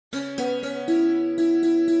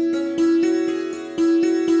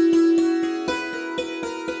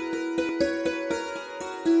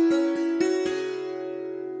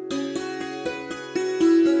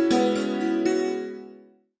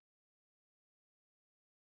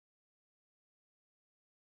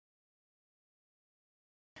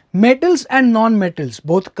Metals and non-metals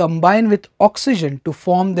both combine with oxygen to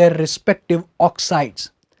form their respective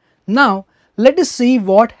oxides. Now, let us see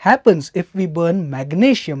what happens if we burn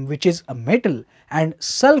magnesium, which is a metal, and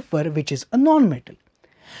sulfur, which is a non-metal.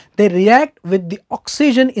 They react with the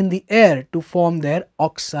oxygen in the air to form their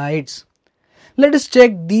oxides. Let us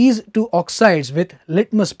check these two oxides with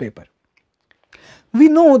litmus paper. We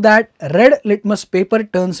know that red litmus paper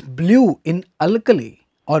turns blue in alkali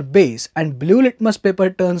or base and blue litmus paper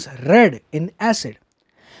turns red in acid.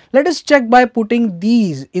 Let us check by putting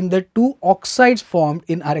these in the two oxides formed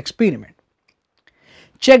in our experiment.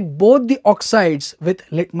 Check both the oxides with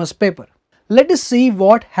litmus paper. Let us see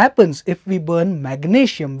what happens if we burn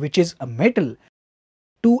magnesium, which is a metal.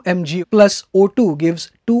 2Mg plus O2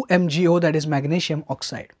 gives 2MgO, that is magnesium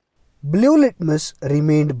oxide. Blue litmus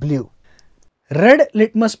remained blue. Red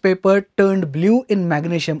litmus paper turned blue in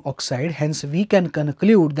magnesium oxide, hence we can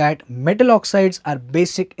conclude that metal oxides are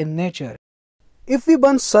basic in nature. If we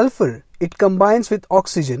burn sulfur, it combines with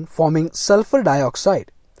oxygen forming sulfur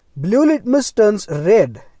dioxide. Blue litmus turns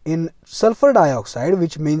red in sulfur dioxide,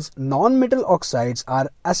 which means non-metal oxides are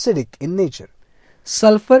acidic in nature.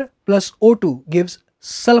 Sulfur plus O2 gives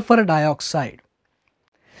sulfur dioxide.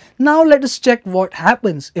 Now let us check what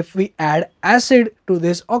happens if we add acid to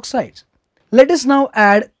these oxides. Let us now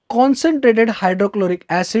add concentrated hydrochloric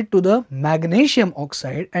acid to the magnesium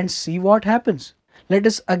oxide and see what happens. Let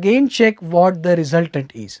us again check what the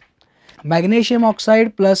resultant is. Magnesium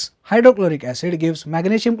oxide plus hydrochloric acid gives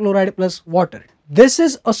magnesium chloride plus water. This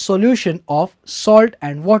is a solution of salt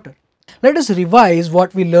and water. Let us revise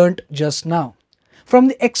what we learnt just now. From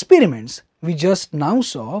the experiments we just now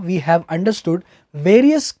saw, we have understood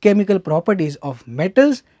various chemical properties of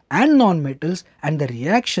metals and non-metals and the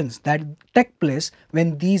reactions that take place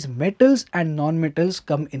when these metals and non-metals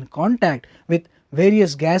come in contact with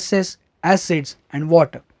various gases, acids and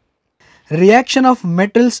water. Reaction of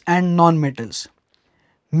metals and non-metals.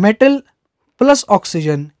 Metal plus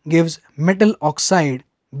oxygen gives metal oxide,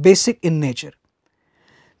 basic in nature.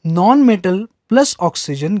 Non-metal plus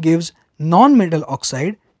oxygen gives non-metal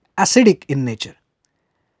oxide, acidic in nature.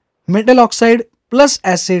 Metal oxide plus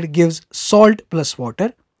acid gives salt plus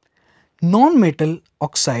water. Non-metal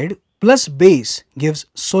oxide plus base gives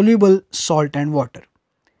soluble salt and water.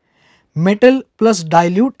 Metal plus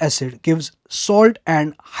dilute acid gives salt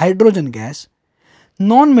and hydrogen gas.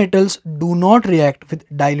 Non-metals do not react with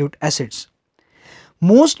dilute acids.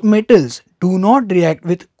 Most metals do not react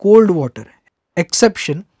with cold water.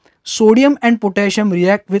 Exception: sodium and potassium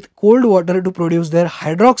react with cold water to produce their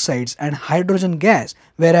hydroxides and hydrogen gas,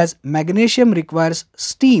 whereas magnesium requires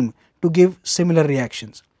steam to give similar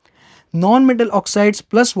reactions. Non-metal oxides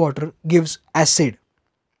plus water gives acid.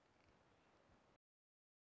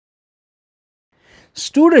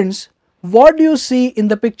 Students, what do you see in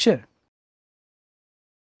the picture?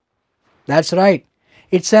 That's right,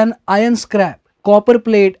 it's an iron scrap, copper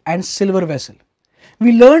plate and silver vessel.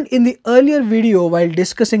 We learned in the earlier video while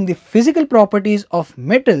discussing the physical properties of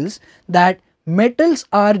metals that metals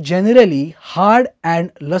are generally hard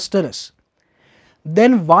and lustrous.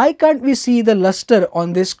 Then why can't we see the luster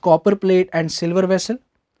on this copper plate and silver vessel?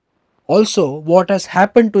 Also, what has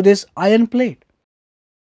happened to this iron plate?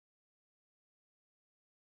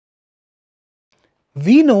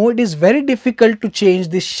 We know it is very difficult to change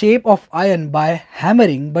the shape of iron by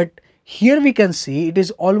hammering, but here we can see it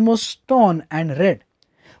is almost torn and red.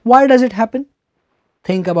 Why does it happen?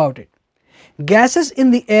 Think about it. Gases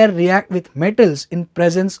in the air react with metals in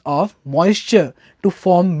presence of moisture to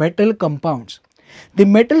form metal compounds. The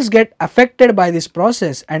metals get affected by this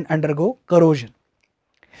process and undergo corrosion.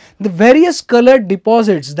 The various colored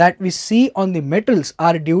deposits that we see on the metals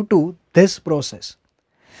are due to this process.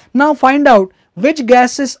 Now find out which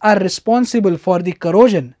gases are responsible for the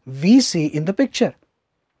corrosion we see in the picture.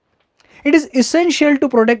 It is essential to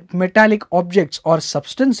protect metallic objects or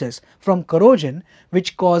substances from corrosion,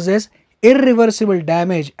 which causes irreversible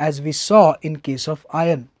damage, as we saw in case of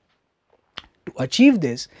iron. To achieve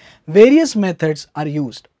this, various methods are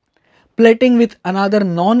used. Plating with another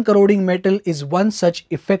non-corroding metal is one such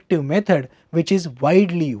effective method which is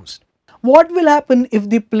widely used. What will happen if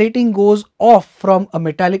the plating goes off from a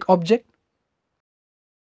metallic object?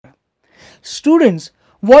 Students,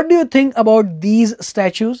 what do you think about these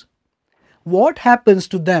statues? What happens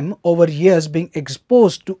to them over years being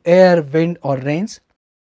exposed to air, wind or rains?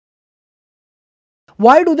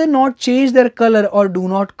 Why do they not change their color or do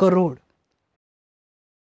not corrode?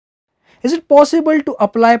 Is it possible to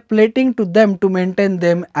apply plating to them to maintain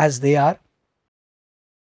them as they are?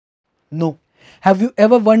 No. Have you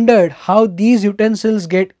ever wondered how these utensils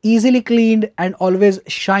get easily cleaned and always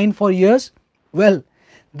shine for years? Well,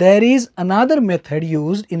 There is another method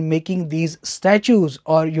used in making these statues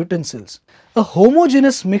or utensils. A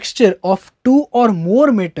homogeneous mixture of two or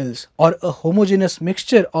more metals, or a homogeneous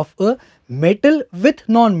mixture of a metal with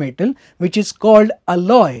non-metal, which is called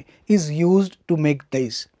alloy, is used to make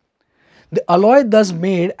these. The alloy thus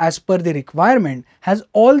made as per the requirement has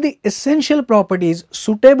all the essential properties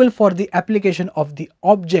suitable for the application of the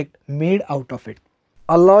object made out of it.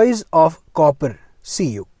 Alloys of copper,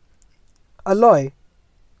 Cu. Alloy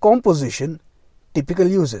composition, typical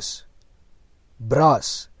uses: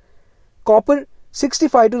 brass, copper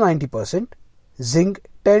 65 to 90%, zinc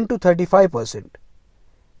 10 to 35%.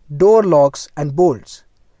 Door locks and bolts,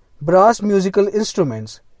 brass musical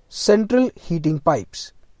instruments, central heating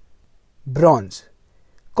pipes. Bronze,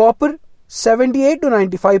 copper 78 to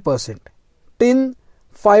 95%, tin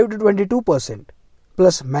 5 to 22%,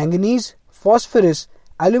 plus manganese, phosphorus,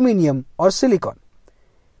 aluminium or silicon.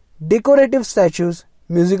 Decorative statues,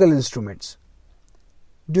 musical instruments.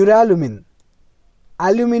 Duralumin,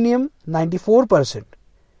 aluminium 94%,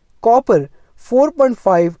 copper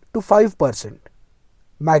 4.5 to 5%,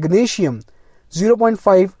 magnesium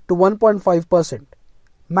 0.5 to 1.5%,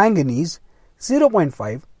 manganese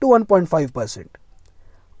 0.5 to 1.5%.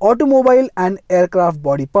 Automobile and aircraft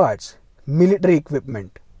body parts, military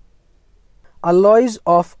equipment. Alloys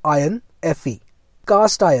of iron, Fe.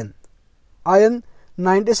 Cast iron, iron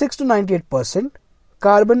 96 to 98%,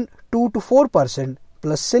 carbon 2 to 4%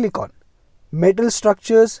 plus silicon. Metal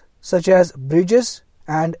structures such as bridges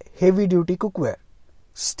and heavy duty cookware.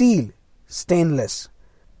 Steel, stainless.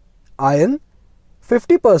 Iron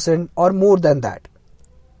 50% or more than that.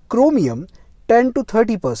 Chromium 10 to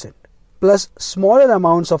 30% plus smaller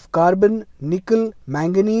amounts of carbon, nickel,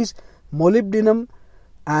 manganese, molybdenum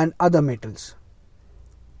and other metals.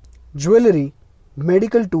 Jewelry,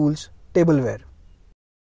 medical tools, tableware.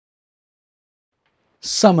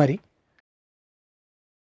 Summary.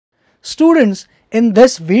 Students, in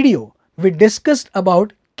this video, we discussed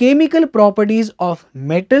about chemical properties of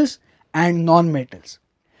metals and non-metals.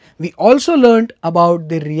 We also learnt about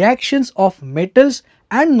the reactions of metals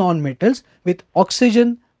and non-metals with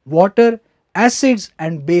oxygen, water, acids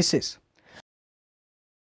and bases.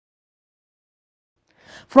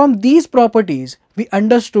 From these properties, we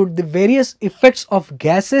understood the various effects of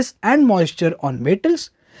gases and moisture on metals,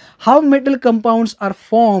 how metal compounds are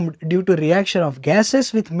formed due to reaction of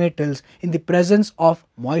gases with metals in the presence of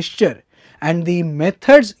moisture, and the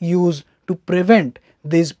methods used to prevent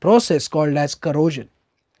this process called as corrosion.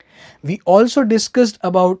 We also discussed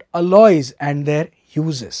about alloys and their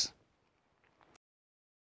uses.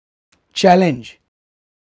 Challenge.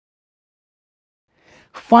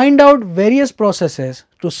 Find out various processes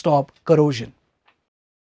to stop corrosion.